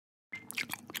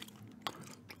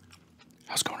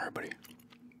How's it going, everybody?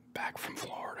 Back from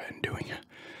Florida and doing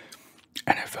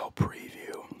NFL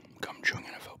preview. Come June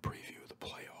NFL preview of the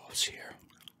playoffs here.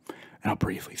 And I'll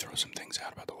briefly throw some things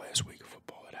out about the last week of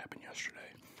football that happened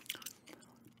yesterday.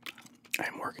 I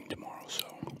am working tomorrow, so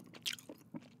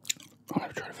I'm going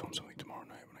to try to film something tomorrow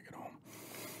night when I get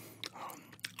home.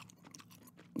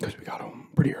 Because we got home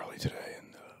pretty early today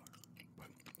and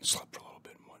slept for a little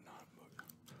bit and whatnot. But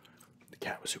the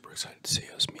cat was super excited to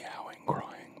see us, meowing,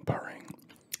 crying, purring,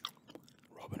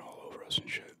 rubbing all over us and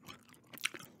shit.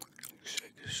 She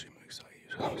was excited.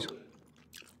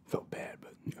 Felt bad,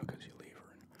 but because you leave her.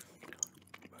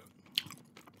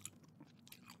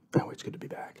 But anyway, it's good to be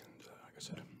back. And like I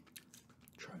said, in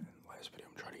the last video,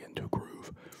 I'm trying to get into a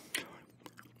groove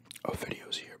of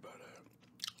videos here. But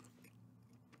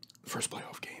the first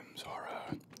playoff games are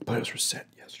the playoffs were set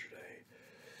yesterday.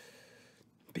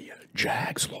 The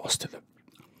Jags lost to the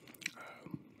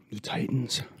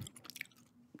Titans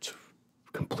to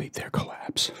complete their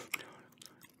collapse.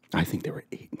 I think they were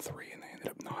 8-3, and they ended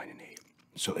up 9-8.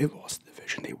 So they lost the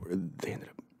division. They ended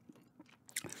up.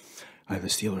 The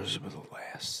Steelers were the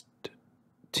last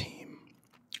team.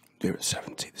 They were the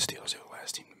 7th seed. The Steelers were the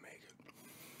last team to make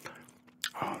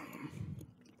it.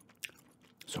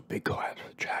 So big collapse for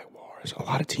the Jaguars. A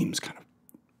lot of teams kind of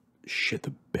shit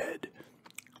the bed.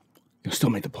 They'll still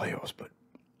make the playoffs, but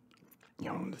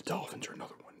the Dolphins are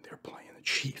another one. They're playing the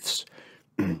Chiefs.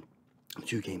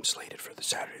 2 games slated for the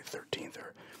Saturday the 13th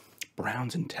are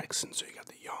Browns and Texans. So you got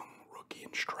the young rookie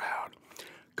and Stroud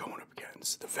going up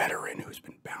against the veteran who's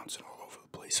been bouncing all over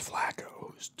the place,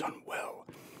 Flacco, who's done well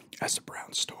as the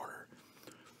Browns starter.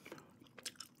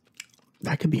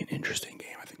 That could be an interesting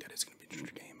game. I think that is going to be an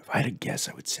interesting game. If I had to guess,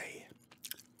 I would say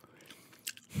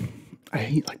I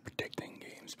hate predicting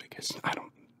games because I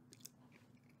don't.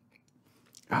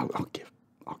 I'll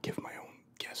give my own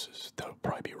guesses. They'll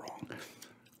probably be wrong.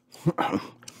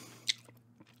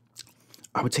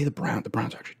 I would say the Browns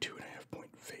are actually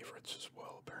 2.5-point favorites as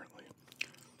well, apparently.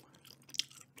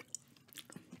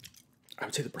 I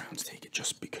would say the Browns take it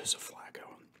just because of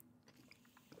Flacco.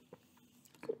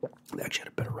 They actually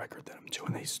had a better record than him, too,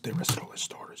 and they rested all their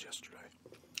starters yesterday.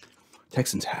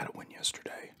 Texans had a win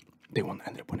yesterday. They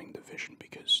ended up winning the division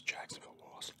because Jacksonville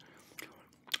lost.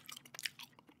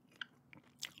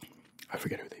 I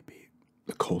forget who they beat.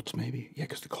 The Colts, maybe? Yeah,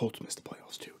 because the Colts missed the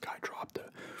playoffs, too. A guy dropped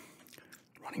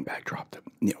running back dropped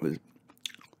it was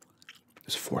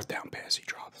a 4th down pass he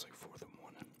dropped. It was 4th and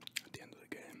 1 at the end of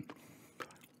the game.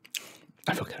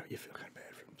 You feel kind of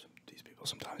bad for these people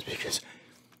sometimes because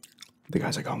the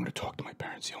guy's like, I'm going to talk to my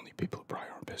parents, the only people who probably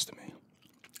aren't pissed at me.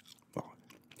 Well,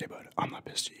 yeah, but I'm not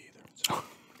pissed at you either. So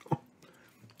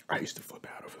I used to flip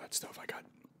out over that stuff.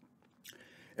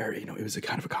 It was a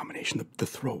kind of a combination. The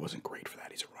throw wasn't great for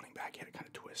that. He's a running back. He had to kind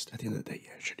of twist. At the end of the day,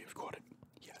 yeah, should he have caught it?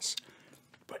 Yes.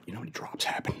 But how many drops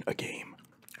happen at the end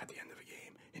of a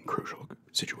game in crucial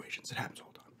situations? It happens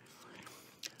all the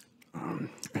time.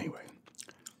 Anyway,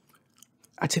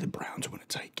 I'd say the Browns win a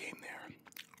tight game there.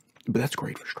 But that's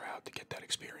great for Stroud to get that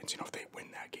experience. If they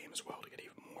win that game as well, to get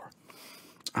even more.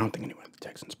 I don't think anyone at the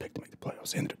Texans picked to make the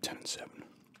playoffs. They ended up 10-7.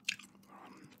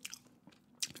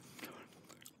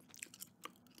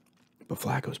 But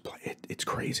Flacco's play, it's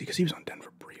crazy because he was on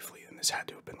Denver briefly, and this had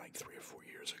to have been 3 or 4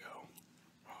 years ago.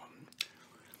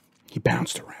 He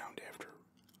bounced around after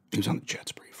he was on the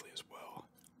Jets briefly as well.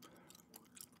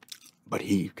 But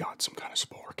he got some kind of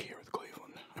spark here with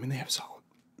Cleveland. I mean, they have a solid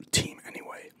team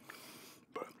anyway.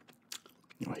 But,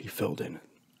 he filled in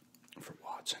for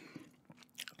Watson.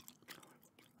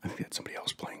 I think they had somebody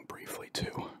else playing briefly,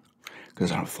 too.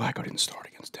 Because Flacco didn't start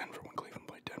against Denver when Cleveland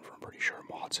played Denver. I'm pretty sure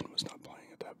Watson was not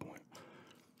playing at that point.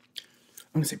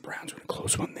 I'm going to say Browns were a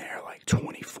close one there,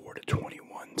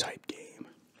 24-21 type game.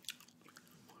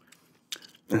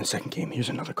 In the second game, here's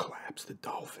another collapse. The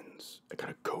Dolphins, they got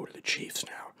to go to the Chiefs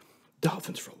now.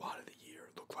 Dolphins, for a lot of the year,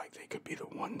 look like they could be the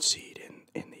 1 seed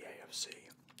in the AFC.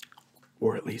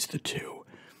 Or at least the 2.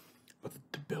 But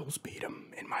the Bills beat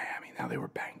them in Miami. Now, they were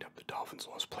banged up. The Dolphins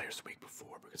lost players the week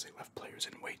before because they left players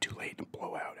in way too late to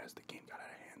blow out as the game got out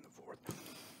of hand in the 4th.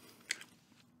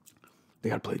 They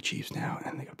got to play the Chiefs now,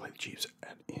 and they got to play the Chiefs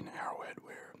in Arrowhead,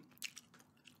 where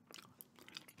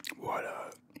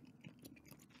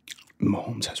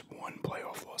Mahomes has 1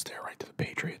 playoff loss there, right to the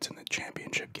Patriots in the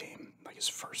championship game, his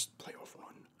first playoff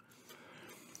run.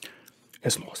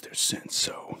 Hasn't lost there since,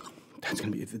 so that's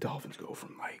going to be, if the Dolphins go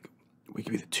from, we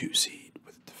could be the 2 seed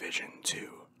with division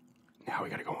 2. Now we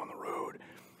got to go on the road.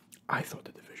 I thought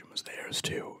the division was theirs,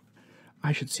 too.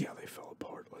 I should see how they fell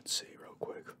apart. Let's see real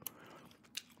quick.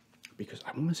 Because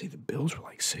I want to say the Bills were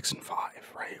 6-5,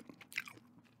 right?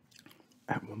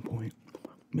 At one point.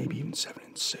 maybe even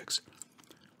 7-6.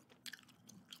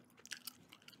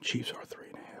 Chiefs are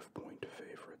 3.5-point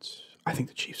favorites. I think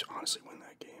the Chiefs honestly win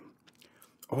that game.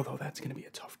 Although that's going to be a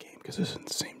tough game because this isn't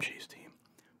the same Chiefs team.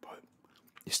 But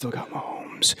you still got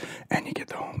Mahomes and you get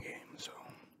the home game. So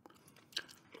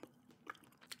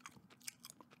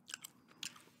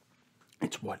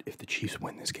it's what, if the Chiefs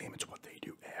win this game, it's what they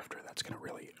do after that's going to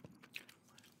really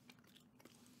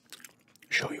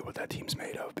show you what that team's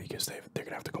made of, because they're going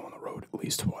to have to go on the road at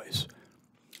least twice.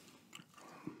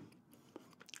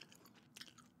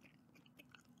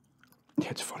 Yeah,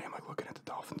 it's funny, I'm like looking at the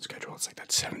Dolphins' schedule, it's like that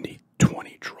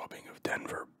 70-20 drubbing of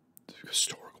Denver.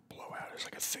 Historical blowout is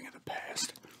like a thing of the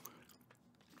past.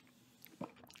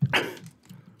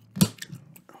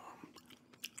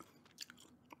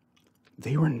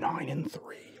 They were 9-3.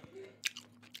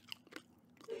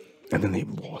 And then they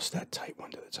lost that tight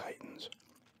one to the Titans.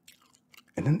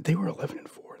 And then they were 11-4 and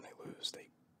they lose. They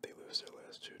lose their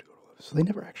last two to go to 11. So they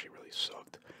never actually really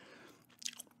sucked.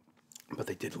 But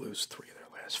they did lose 3 of their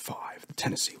last 5. The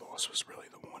Tennessee loss was really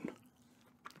the one.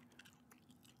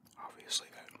 Obviously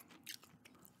that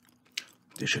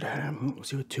they should have. We'll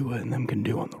see what Tua and them can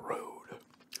do on the road.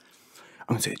 I'm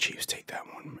gonna say the Chiefs take that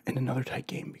one. And another tight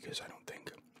game because I don't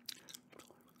think.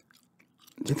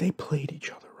 Did they played each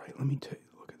other, right? Let me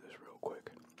look at this real quick.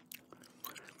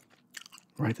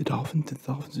 Right, did the Dolphins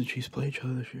and Chiefs play each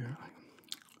other this year?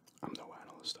 I'm no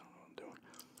analyst, I don't know what I'm doing.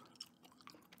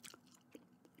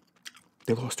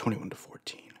 They lost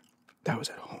 21-14. That was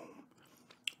at home.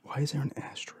 Why is there an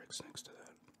asterisk next to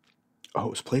that? Oh,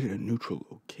 it was played at a neutral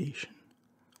location.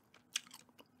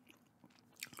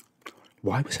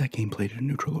 Why was that game played at a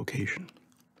neutral location?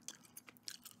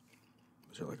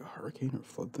 Was there like a hurricane or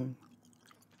flood thing?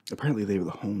 Apparently they were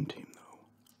the home team, though.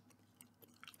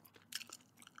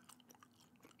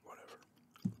 Whatever.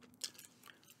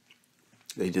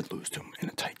 They did lose to them in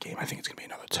a tight game. I think it's going to be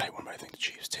another tight one, but I think the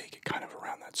Chiefs take it kind of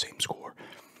around that same score.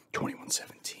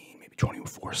 21-17, maybe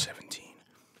 24-17.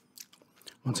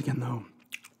 Once again, though,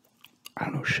 I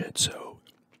don't know shit, so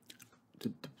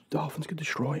the Dolphins could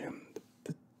destroy him.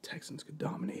 The Texans could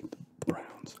dominate the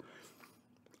Browns.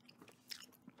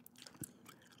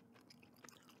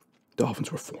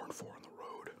 Dolphins were 4-4 on the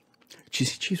road.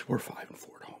 Chiefs were 5-4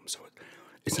 at home, so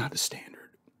it's not the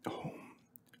standard home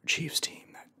Chiefs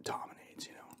team that dominates,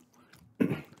 you know.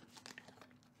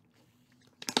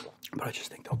 But I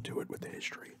just think they'll do it with the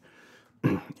history.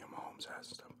 You know, Mahomes has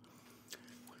and stuff.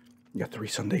 You got 3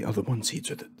 Sunday. The 1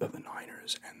 seeds are the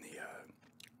Niners, and the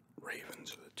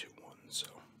Ravens are the 2 ones. So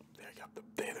they're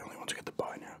the only ones who get the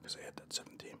bye now because they had that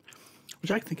 7 team,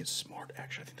 which I think is smart.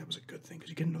 Actually, I think that was a good thing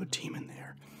because you get another team in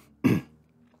there.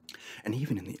 And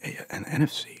even in the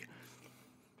NFC,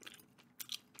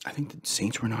 I think the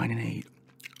Saints were 9-8.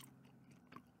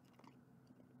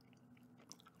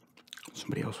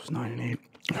 Somebody else was 9-8.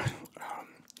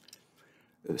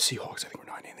 The Seahawks, I think, were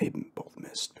 9-8. They both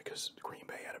missed because Green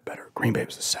Bay had a better. Green Bay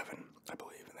was the 7, I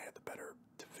believe, and they had the better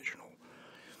divisional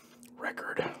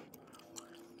record.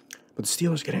 But the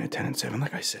Steelers getting a 10-7.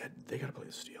 Like I said, they got to play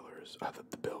the Steelers.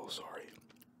 The Bills. Sorry,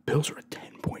 Bills are a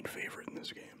 10-point favorite in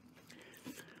this game.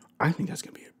 I think that's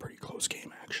going to be a pretty close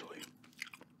game, actually.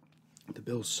 The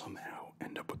Bills somehow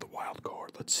end up with the wild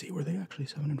card. Let's see, were they actually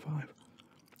 7-5?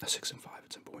 6-5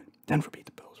 at some point. Denver beat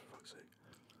the Bills, for fuck's sake.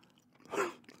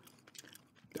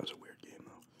 That was a weird game,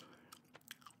 though.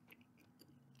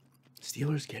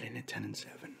 Steelers get in at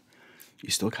 10-7. You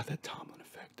still got that Tomlin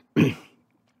effect. I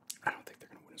don't think they're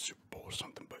going to win a Super Bowl or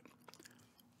something, but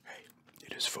hey,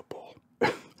 it is football.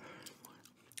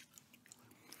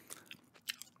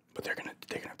 But they're gonna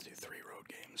have to do 3 road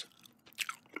games.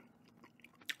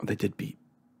 They did beat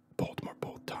Baltimore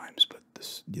both times, but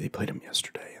they played them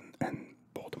yesterday, and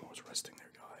Baltimore was resting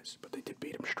their guys. But they did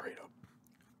beat them straight up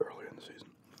earlier in the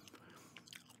season.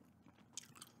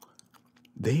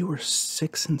 They were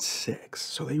 6-6,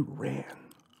 so they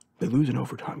ran. They lose an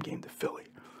overtime game to Philly,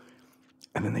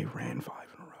 and then they ran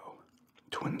 5 in a row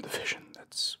to win the division.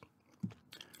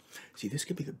 See, this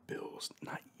could be the Bills,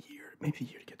 maybe a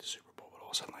year to get the Super Bowl, but all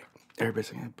of a sudden, like, everybody's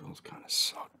saying, the Bills kind of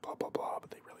suck, blah, blah, blah,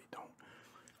 but they really don't.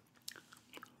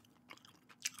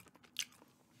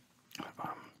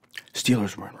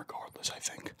 Steelers were in regardless, I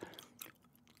think.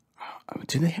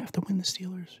 Did they have to win the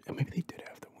Steelers? Yeah, maybe they did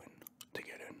have to win to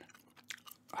get in.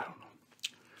 I don't know.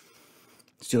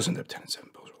 Steelers ended up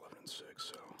 10-7, Bills were 11-6,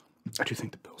 so I do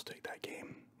think the Bills take that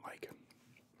game, like,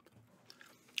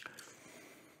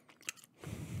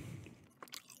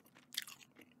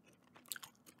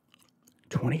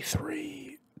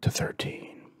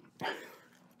 23-13.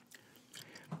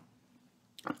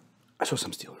 I saw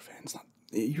some Steeler fans.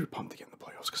 You're pumped to get in the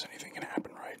playoffs because anything can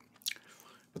happen, right?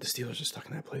 But the Steelers are stuck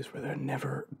in that place where they're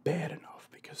never bad enough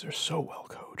because they're so well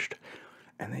coached,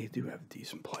 and they do have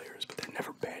decent players, but they're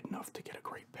never bad enough to get a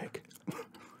great pick.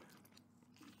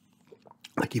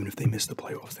 Like, even if they miss the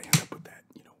playoffs, they end up with that,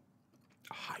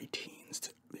 high teens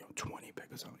to 20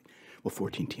 pick or something. Well,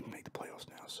 14 teams make the playoffs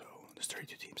now, so there's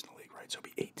 32 teams in the league, right? So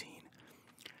it'll be 18.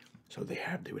 So they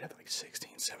would have like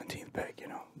 16th, 17th pick,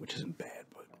 which isn't bad,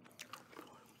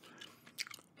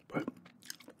 but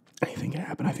anything can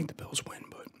happen. I think the Bills win,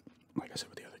 but like I said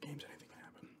with the other games, anything can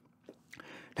happen.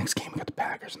 Next game, we got the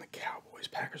Packers and the Cowboys.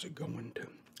 Packers are going to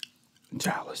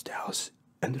Dallas. Dallas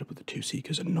ended up with the 2 seed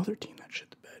because another team that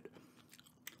shit the bed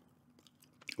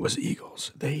was the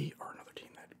Eagles. They are another team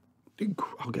that,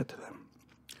 I'll get to them.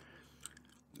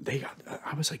 They got,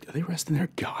 I was like, are they resting their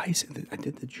guys?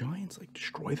 Did the Giants,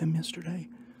 destroy them yesterday?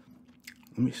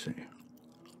 Let me see.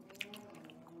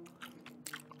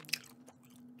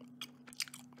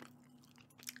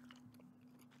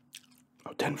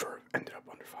 Oh, Denver ended up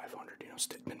under 500.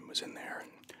 Stidman was in there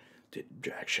and did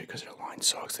jack shit because their line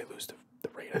sucks. They lose to the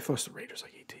Raiders. They lost the Raiders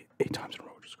like eight times in a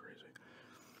row, which is crazy.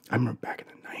 I remember back in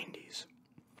the 90s,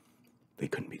 they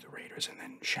couldn't beat the Raiders, and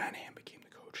then Shanahan became the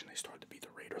coach, and they started to beat the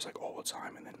Raiders all the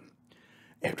time. And then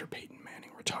after Peyton Manning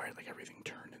retired, everything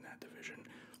turned in that division.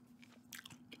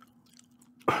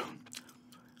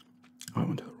 I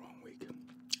went to the wrong week.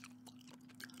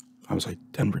 I was like,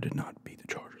 Denver did not beat the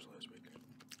Chargers last week.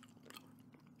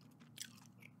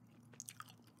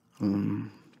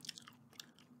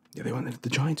 Yeah, they went. The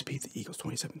Giants beat the Eagles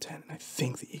 27-10, and I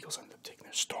think the Eagles ended up taking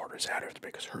their starters out after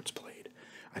because Hurts played.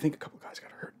 I think a couple guys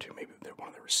got hurt too. Maybe they're one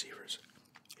of the receivers,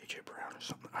 AJ Brown or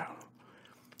something. I don't know.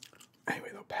 Anyway,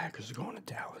 though, Packers are going to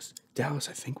Dallas. Dallas,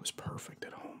 I think, was perfect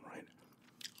at home, right?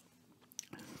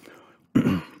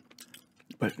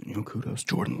 But kudos.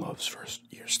 Jordan Love's first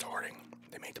year starting.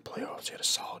 They made the playoffs. They had a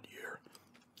solid year.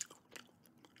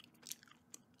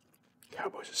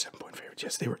 Cowboys are 7-point favorites.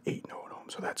 Yes, they were 8-0 at home,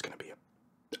 so that's going to be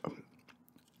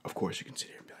of course, you can sit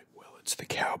here and be like, well, it's the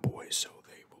Cowboys, so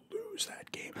they will lose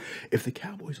that game. If the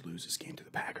Cowboys lose this game to the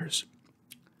Packers,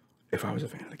 if I was a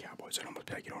fan of the Cowboys, I'd almost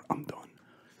be like, I'm done.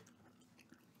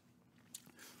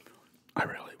 I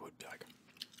really would be like,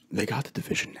 they got the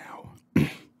division now.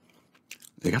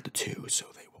 They got the 2, so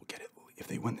they will get it. If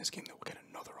they win this game, they will get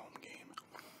another home game.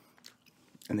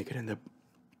 And they could end up,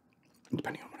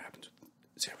 depending on what happens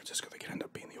with San Francisco, they could end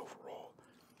up being the overall,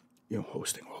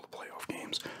 hosting all the playoff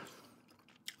games.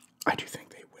 I do think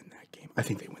they win that game. I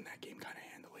think they win that game kind of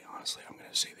handily, honestly. I'm going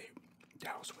to say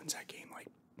Dallas wins that game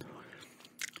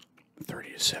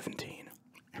 30-17.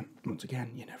 And once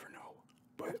again, you never know.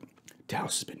 But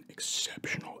Dallas has been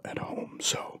exceptional at home,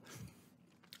 so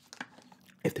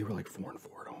if they were 4-4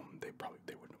 at home, they wouldn't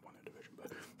have won the division.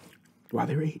 But wow,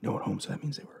 they were 8-0 at home, so that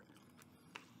means they were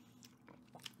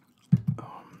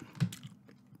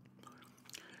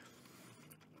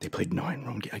they played 9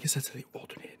 road games. I guess that's how they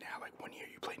alternated now. 1 year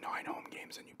you play 9 home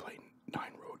games and you play 9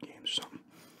 road games or something.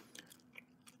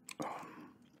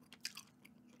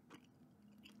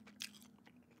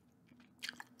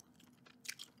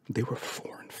 They were 4-5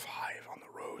 on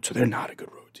the road, so they're not a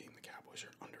good road team. The Cowboys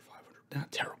are under 500. They're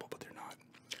not terrible, but they're not.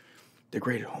 They're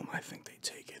great at home. I think they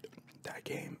take it that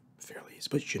game fairly easy,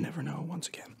 but you never know. Once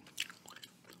again,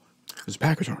 because the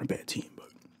Packers aren't a bad team, but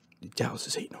Dallas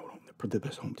is 8-0 at home. They're the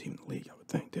best home team in the league, I would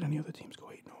think. Did any other teams go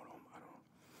 8-0 at home? I don't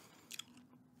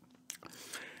know.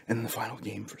 And then the final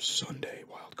game for Sunday,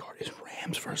 wild card, is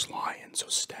Rams versus Lions. So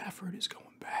Stafford is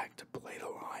going back to play the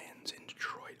Lions in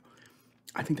Detroit.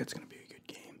 I think that's going to be a good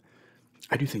game.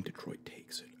 I do think Detroit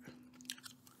takes it.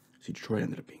 See, Detroit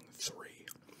ended up being 3.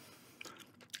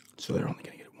 So they're only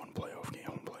going to get home playoff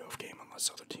game, unless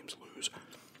other teams lose.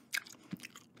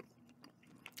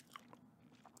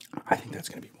 I think that's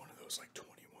going to be one of those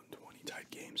 21-20 type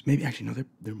games. Maybe, actually, no,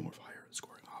 they're more of higher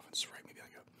scoring offenses, right? Maybe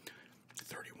a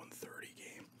 31-30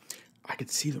 game. I could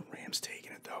see the Rams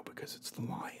taking it, though, because it's the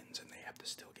Lions, and they have to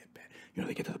still get back.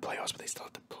 They get to the playoffs, but they still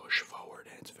have to push forward,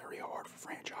 and it's very hard for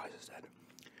franchises that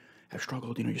have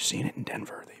struggled. You're seeing it in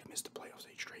Denver. They've missed the playoffs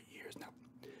 8 straight years. Now,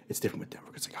 it's different with Denver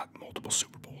because they got multiple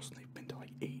Super Bowls, and they've been to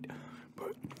 8.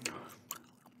 But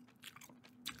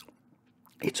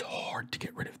it's hard to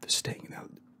get rid of the stink. Now,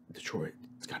 Detroit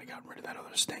has kind of gotten rid of that other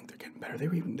stink. They're getting better. They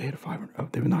had a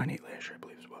 500. They were 9-8 last year, I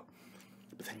believe, as well.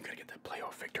 But then you got to get that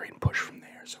playoff victory and push from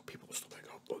there. So people will still think,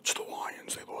 oh, it's the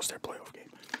Lions. They lost their playoff game.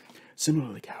 Similar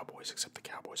to the Cowboys, except the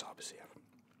Cowboys obviously have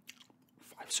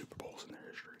 5 Super Bowls in their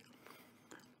history.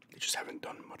 They just haven't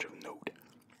done much of note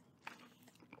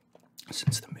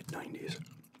since the mid-90s.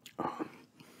 I'm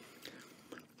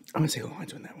going to say the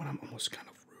Lions win that one. I'm almost kind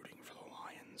of rooting for the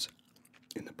Lions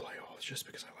in the playoffs just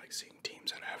because I like seeing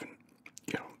teams that haven't,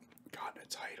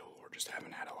 title or just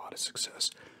haven't had a lot of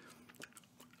success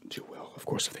too well. Of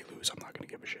course, if they lose, I'm not going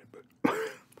to give a shit, but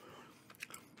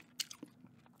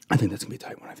I think that's going to be a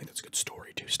tight one. I think that's a good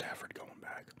story, too, Stafford going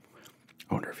back.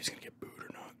 I wonder if he's going to get booed or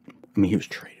not. I mean, he was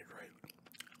traded, right?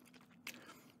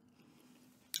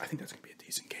 I think that's going to be a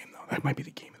decent game, though. That might be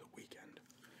the game of the weekend.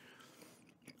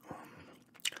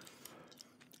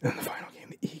 And then the final game,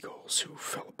 the Eagles, who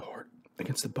fell apart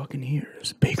against the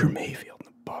Buccaneers. Baker Mayfield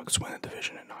and the Bucs win the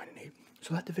division at 9-8.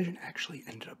 So that division actually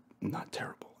ended up not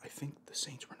terrible. I think the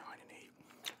Saints were 9-8,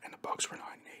 and the Bucs were 9-8.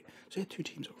 So you had two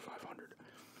teams over 500.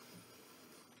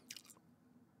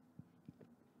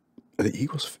 Are the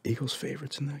Eagles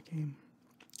favorites in that game?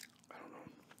 I don't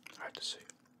know. I have to see.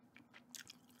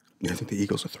 Yeah, I think the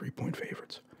Eagles are 3-point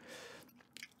favorites.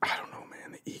 I don't know,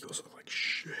 man. The Eagles are like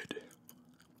shit.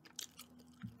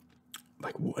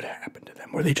 Like, what happened to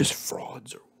them? Were they just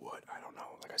frauds or what? I don't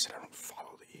know. Like I said, I don't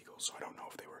follow the Eagles, so I don't know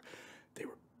if they were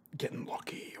getting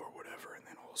lucky or whatever, and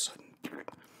then all of a sudden,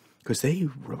 because they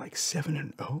were like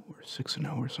 7-0 or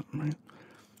 6-0 or something, right?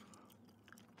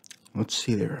 Let's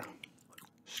see their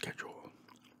schedule.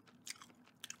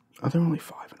 Oh, they're only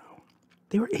 5-0.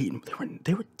 They were 8.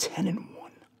 They were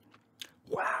 10-1.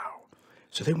 Wow.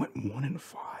 So they went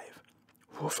 1-5.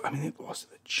 Woof. I mean, they lost to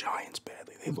the Giants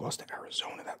badly. They lost to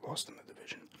Arizona. That lost them the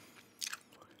division.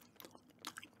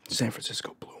 San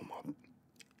Francisco blew them up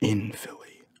in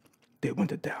Philly. They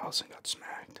went to Dallas and got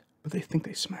smacked. But they think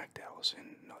they smacked Dallas,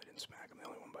 and no, they didn't smack them. They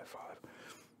only won by 5.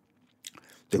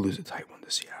 They lose a tight one to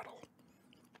Seattle.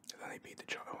 And then they beat the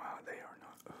Giants. Wow, they are not.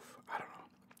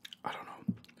 I don't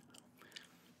know.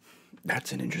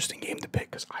 That's an interesting game to pick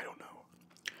because I don't know.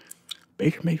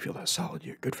 Baker Mayfield has a solid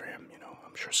year. Good for him, you know.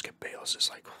 I'm sure Skip Bayless is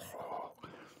like, oh.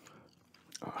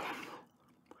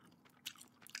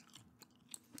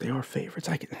 They are favorites.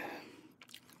 I can't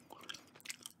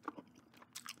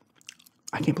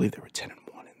believe they were 10-1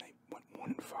 and they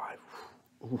went 1-5.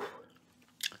 Ooh.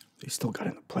 They still got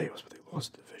in the playoffs, but they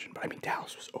lost the division. But I mean,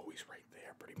 Dallas was always right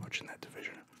there, pretty much in that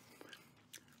division.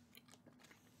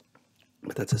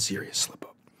 But that's a serious slip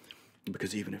up,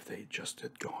 because even if they just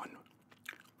had gone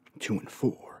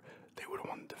 2-4, they would have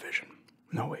won the division.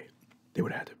 No, wait, they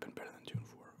would have had to have been better than 2-4,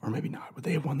 or maybe not. Would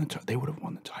they have won they would have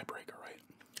won the tiebreaker, right?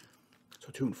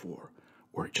 So 2-4,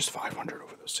 or just 500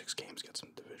 over those 6 games gets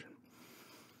them the division.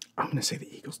 I'm gonna say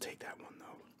the Eagles take that one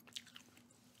though.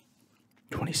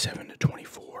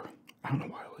 27-24. I don't know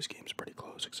why all these games are pretty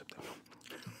close, except that one.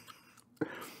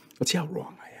 Let's see how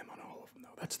wrong I am on all of them,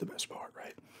 though. That's the best part,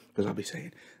 right? Because I'll be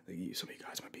saying, some of you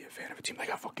guys might be a fan of a team like,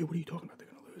 oh, fuck you, what are you talking about? They're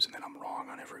going to lose. And then I'm wrong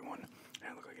on everyone, and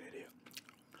I look like an idiot.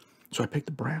 So I picked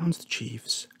the Browns, the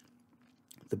Chiefs,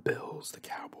 the Bills, the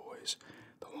Cowboys,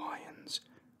 the Lions,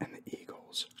 and the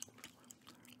Eagles.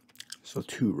 So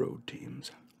 2 road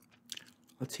teams.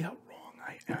 Let's see how wrong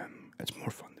I am. It's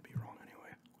more fun to be wrong anyway.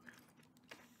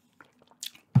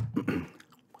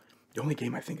 The only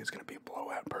game I think is going to be a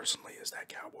blowout, personally, is that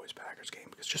Cowboys-Packers game,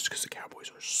 because the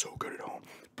Cowboys are so good at home.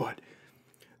 But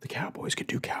the Cowboys could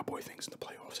do Cowboy things in the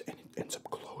playoffs, and it ends up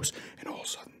close, and all of a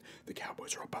sudden, the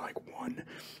Cowboys are up by like 1,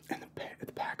 and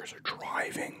the Packers are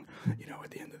driving, you know,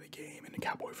 at the end of the game, and the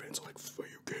Cowboy fans are like, are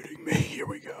you kidding me? Here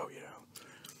we go, you know.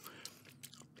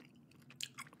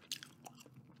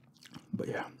 But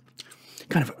yeah,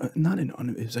 kind of it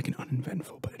was like an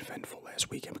uneventful but eventful last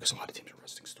weekend, because a lot of teams are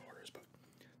resting starters, but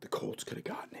the Colts could have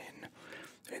gotten in.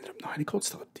 They ended up 9. The Colts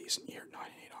still had a decent year,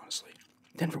 9-8, honestly.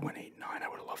 Denver went 8-9. I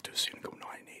would have loved to have seen them go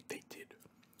 9-8. They did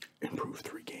improve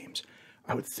 3 games.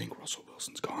 I would think Russell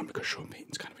Wilson's gone because Sean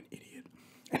Payton's kind of an idiot,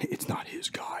 and it's not his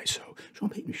guy. So Sean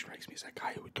Payton strikes me as that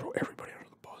guy who would throw everybody under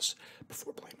the bus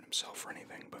before blaming himself for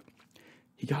anything. But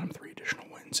he got him 3 additional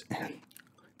wins, and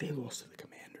they lost to the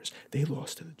Commanders. They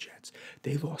lost to the Jets.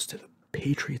 They lost to the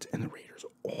Patriots and the Raiders,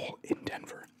 all in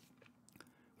Denver.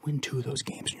 Win 2 of those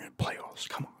games and you're in the playoffs.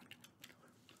 Come on.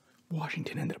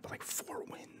 Washington ended up with like 4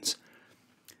 wins.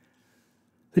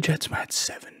 The Jets had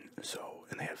 7,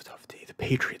 and they have a tough D. The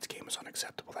Patriots game was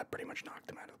unacceptable. That pretty much knocked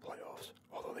them out of the playoffs.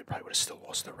 Although they probably would have still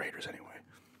lost to the Raiders anyway.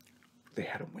 They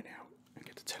had to win out and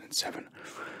get to 10-7,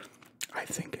 I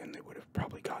think, and they would have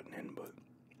probably gotten in, but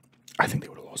I think they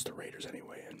would have lost the Raiders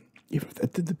anyway. And even if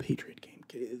that did the Patriot game,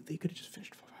 they could have just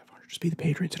finished 500. Just beat the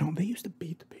Patriots at home. They used to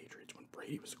beat the Patriots when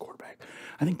Brady was the quarterback.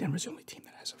 I think Denver's the only team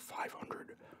that has a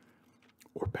 500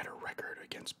 or better record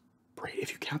against Brady.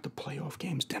 If you count the playoff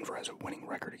games, Denver has a winning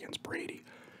record against Brady.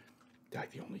 They're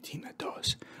like the only team that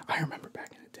does. I remember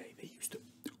back in the day, they used to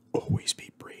always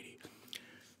beat Brady.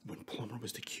 When Plummer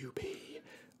was the QB,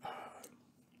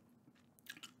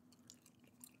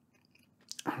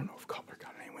 I don't know if Cutler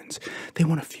got any wins. They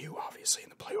won a few, obviously, in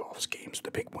the playoffs games,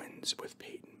 the big wins with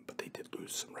Peyton, but they did lose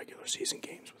lose some regular season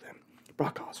games with him.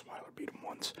 Brock Osweiler beat him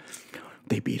once.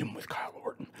 They beat him with Kyle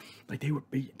Orton. Like they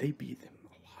beat him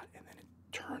a lot, and then it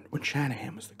turned when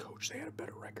Shanahan was the coach. They had a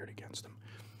better record against him.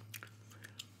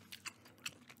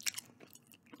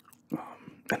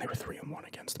 And they were 3-1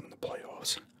 against them in the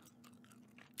playoffs.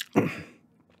 I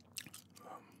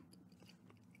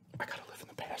gotta live in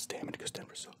the past, damn it, because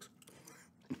Denver sucks.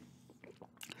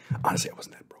 Honestly, I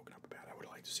wasn't that broken up about it. I would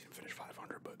have liked to see him finish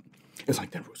 500, but it's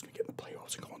like Denver was gonna get in the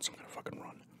playoffs and go on some kind of fucking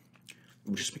run. It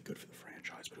would just be good for the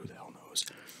franchise, but who the hell knows?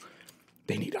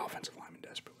 They need offensive linemen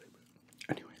desperately.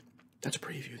 But anyway, that's a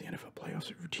preview of the NFL playoffs.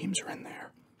 If your teams are in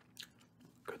there,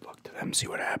 good luck to them. See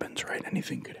what happens, right?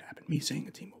 Anything could happen. Me saying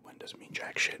a team will win doesn't mean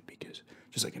jack shit because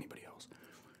just like anybody else,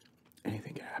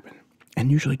 anything can happen,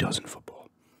 and usually does in football.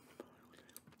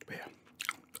 But yeah,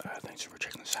 thanks for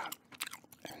checking this out,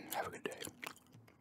 and have a good day.